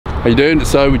How you doing?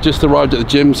 So we just arrived at the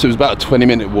gym, so it was about a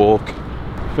 20-minute walk.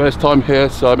 First time here,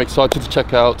 so I'm excited to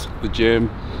check out the gym,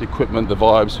 the equipment, the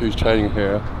vibes, who's training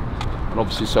here, and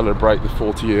obviously celebrate the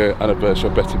 40-year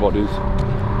anniversary of Better Bodies.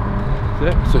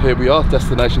 So here we are,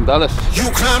 Destination Dallas.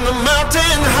 You climb the mountain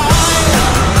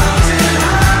high.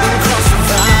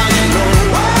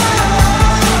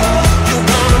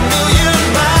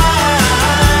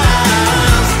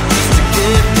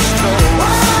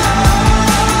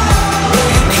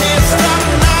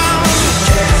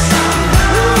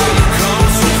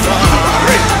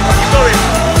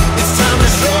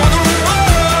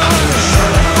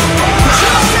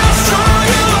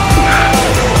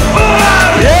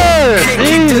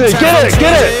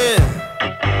 Get it!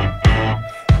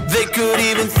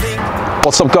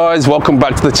 What's up guys, welcome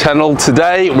back to the channel.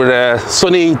 Today we're at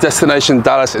sunny Destination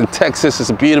Dallas in Texas. It's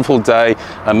a beautiful day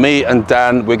and me and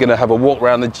Dan, we're gonna have a walk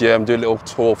around the gym, do a little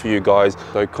tour for you guys.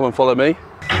 So come and follow me.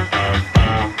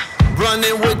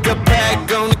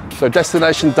 So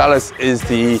Destination Dallas is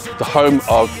the home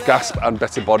of Gasp and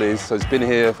Better Bodies. So it's been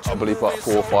here, I believe, about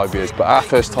 4 or 5 years, but our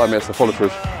first time here, so follow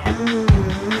through.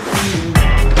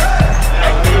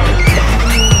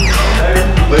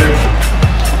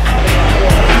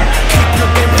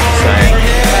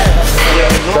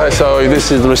 Okay, so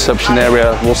this is the reception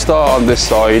area. We'll start on this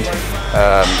side. You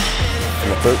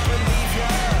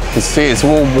can see it's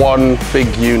all one big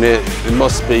unit. It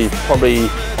must be probably,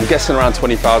 I'm guessing, around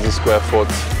 20,000 square foot.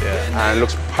 Yeah. And it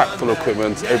looks packed full of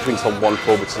equipment. Everything's on one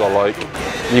floor, which is I like.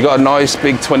 You got a nice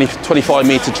big 25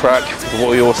 meter track with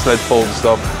all your sled pulls and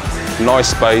stuff.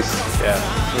 Nice space. Yeah,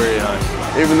 really nice.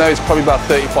 Even though it's probably about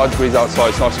 35 degrees outside,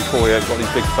 it's nice and cool here. It's got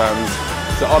these big fans.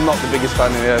 So I'm not the biggest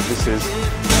fan in here, this is.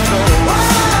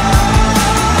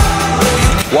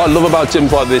 What I love about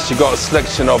gyms like this, you've got a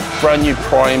selection of brand new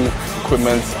prime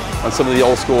equipment and some of the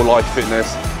old school Life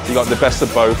Fitness. So you've got the best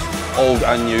of both, old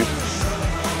and new.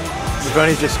 We've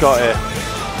only just got it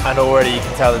and already you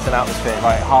can tell there's an atmosphere.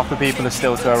 Like half the people are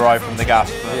still to arrive from the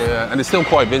Gasp. Yeah, and it's still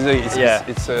quite busy. It's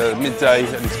midday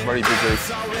and it's very busy.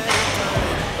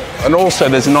 And also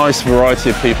there's a nice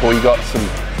variety of people. You've got some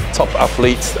top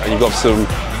athletes and you've got some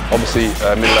obviously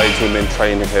middle-aged women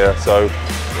training here. So it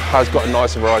has got a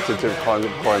nice variety of different kinds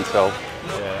of clientele.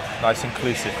 Yeah, nice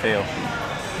inclusive feel.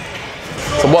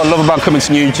 So what I love about coming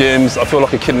to new gyms, I feel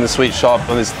like a kid in the sweet shop,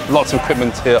 and there's lots of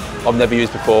equipment here I've never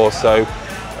used before. So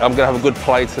I'm going to have a good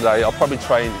play today. I'll probably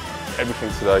train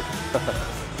everything today.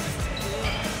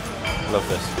 Love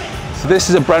this. So this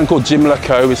is a brand called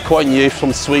Gymleco. It's quite new,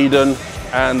 from Sweden.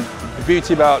 And the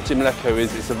beauty about Gymleco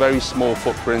is it's a very small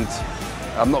footprint.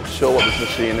 I'm not sure what this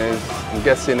machine is. I'm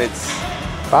guessing it's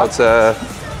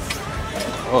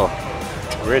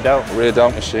rear delt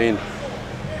machine.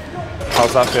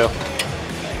 How's that feel?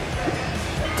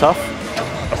 Tough?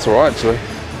 That's all right actually.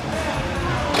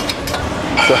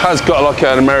 So it has got like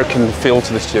an American feel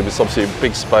to this gym. It's obviously a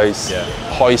big space,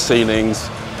 high ceilings.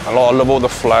 I love all the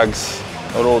flags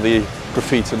and all the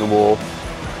graffiti on the wall.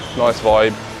 Nice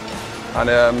vibe. And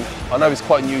I know it's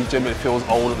quite a new gym, but it feels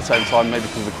old at the same time, maybe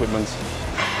because of the equipment.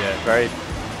 Yeah,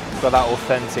 got that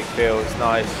authentic feel, it's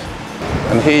nice.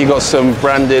 And here you got some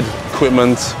branded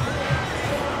equipment.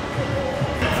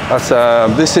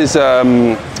 This is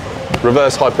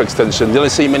reverse hyperextension. You don't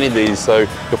see many of these, so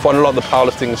you'll find a lot of the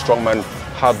powerlifting and strongmen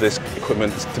have this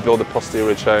equipment to build the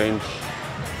posterior chain.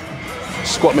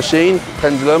 Squat machine,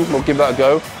 pendulum, we'll give that a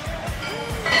go.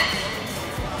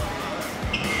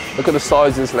 Look at the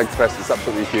size of this leg press, it's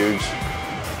absolutely huge.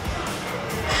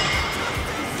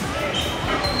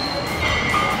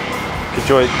 Could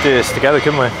do this together,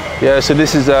 couldn't we? Yeah, so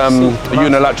this is a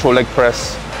unilateral leg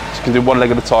press. So you can do one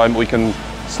leg at a time, or we can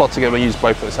slot together and use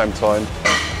both at the same time.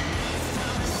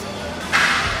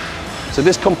 So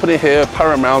this company here,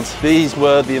 Paramount, these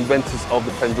were the inventors of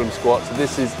the pendulum squat. So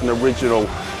this is an original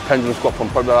pendulum squat from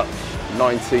probably about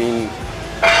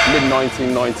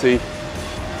mid-1990.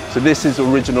 So this is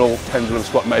original pendulum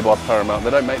squat made by Paramount. They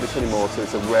don't make this anymore, so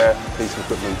it's a rare piece of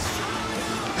equipment.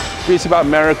 The beauty about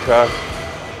America,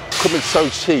 equipment's so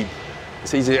cheap,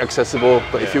 it's easily accessible,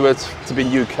 but if you were to be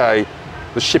in UK,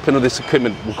 the shipping of this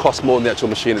equipment will cost more than the actual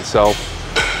machine itself.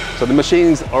 So the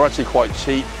machines are actually quite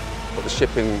cheap, but the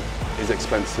shipping is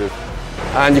expensive.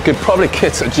 And you could probably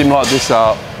kit a gym like this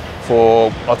out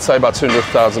for, I'd say, about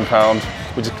 £200,000,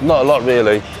 which is not a lot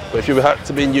really, but if you had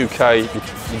to be in UK,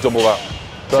 you double that.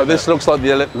 So this looks like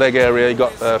the leg area. You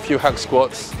got a few hack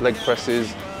squats, leg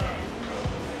presses,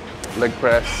 leg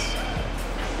press,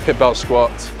 hip belt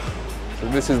squat. So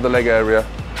this is the leg area.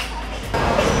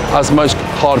 As most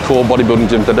hardcore bodybuilding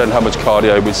gyms, they don't have much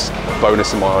cardio, which is a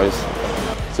bonus in my eyes.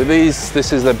 So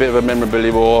this is a bit of a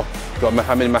memorabilia war. Got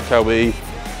Mohammed Makawi,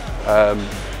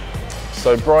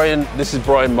 So Brian, this is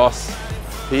Brian Moss.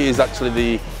 He is actually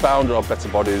the founder of Better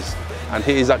Bodies, and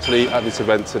he is actually at this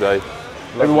event today.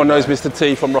 Everyone knows Mr.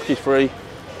 T from Rocky 3.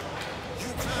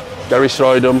 Gary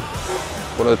Schroedem,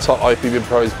 one of the top IFBB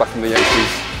pros back in the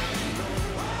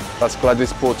 80s. That's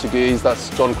Gladys Portuguese, that's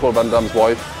John Claude Van Damme's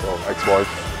wife, or ex-wife.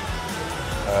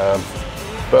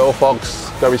 Beryl Fox,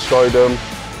 Gary Schroedem,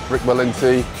 Rick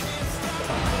Valenti,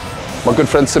 my good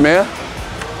friend Samir,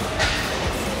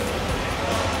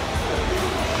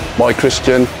 Mike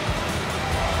Christian,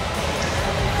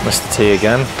 Mr. T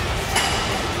again.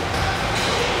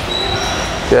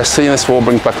 Yeah, seeing this all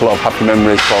brings back a lot of happy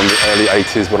memories from the early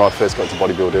 80s when I first got into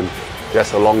bodybuilding.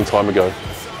 Yes, a long time ago.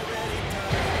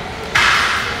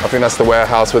 I think that's the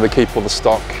warehouse where they keep all the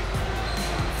stock.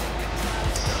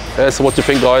 Yeah, so what do you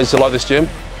think, guys? Do you like this gym?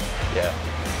 Yeah.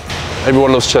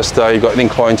 Everyone loves chest day. You've got an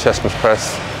incline chest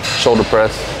press, shoulder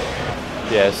press.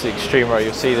 Yeah, it's the extreme row.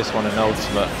 You'll see this one in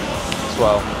Ultimate as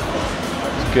well.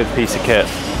 It's a good piece of kit.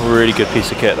 Really good piece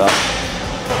of kit, that.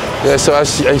 Yeah, so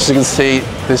as you can see,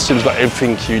 this gym's got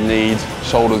everything you need.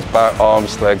 Shoulders, back,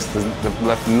 arms, legs. They've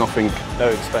left nothing. No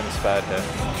expense spared here.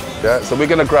 Yeah, so we're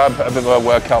going to grab a bit of a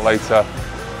workout later.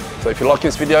 So if you like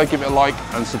this video, give it a like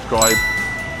and subscribe.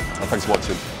 And thanks for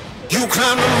watching. You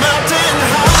climb the mountain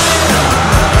high.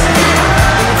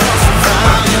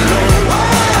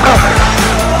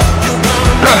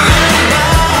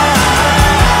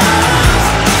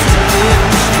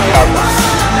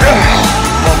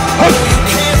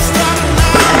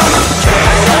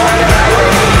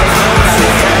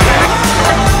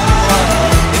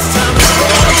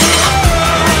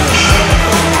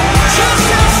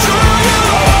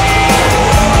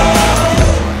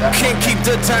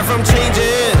 Time from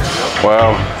changing.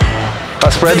 Wow.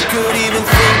 That's spread. You could even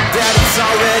think that it's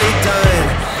already done.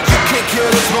 You can't kill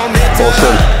this momentum.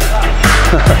 Awesome.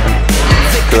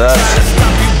 Look at that.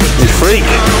 You freak.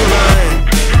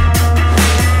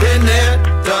 Been there,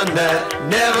 done that,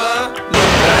 never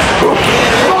look back.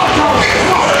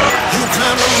 You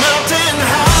climb a mountain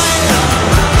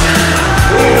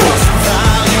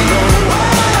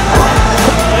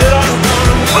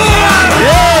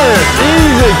Yeah,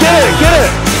 easy. Get it, get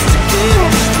it.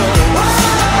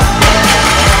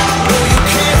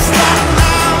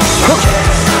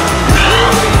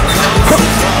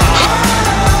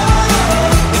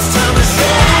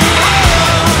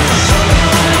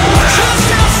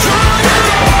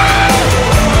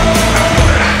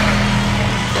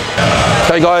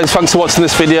 Hey guys, thanks for watching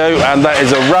this video, and that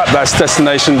is a wrap. That's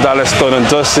Destination Dallas done and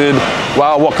dusted.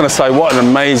 Wow, what can I say? What an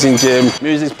amazing gym.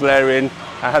 Music's blaring.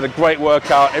 I had a great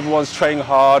workout. Everyone's training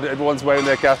hard. Everyone's wearing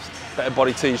their Gasp Better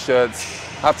Body t-shirts.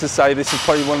 I have to say, this is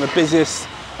probably one of the busiest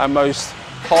and most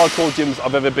hardcore gyms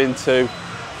I've ever been to.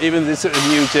 Even this is a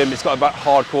new gym, it's got that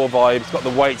hardcore vibe. It's got the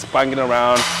weights banging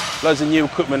around, loads of new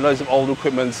equipment, loads of old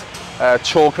equipment,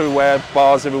 chalk everywhere,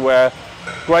 bars everywhere.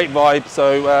 Great vibe.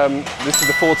 So this is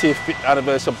the 40th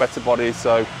anniversary of Better Body.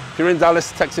 So if you're in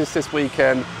Dallas, Texas this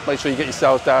weekend, make sure you get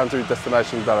yourselves down to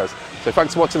Destination Dallas. So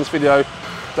thanks for watching this video.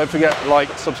 Don't forget,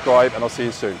 like, subscribe, and I'll see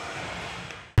you soon.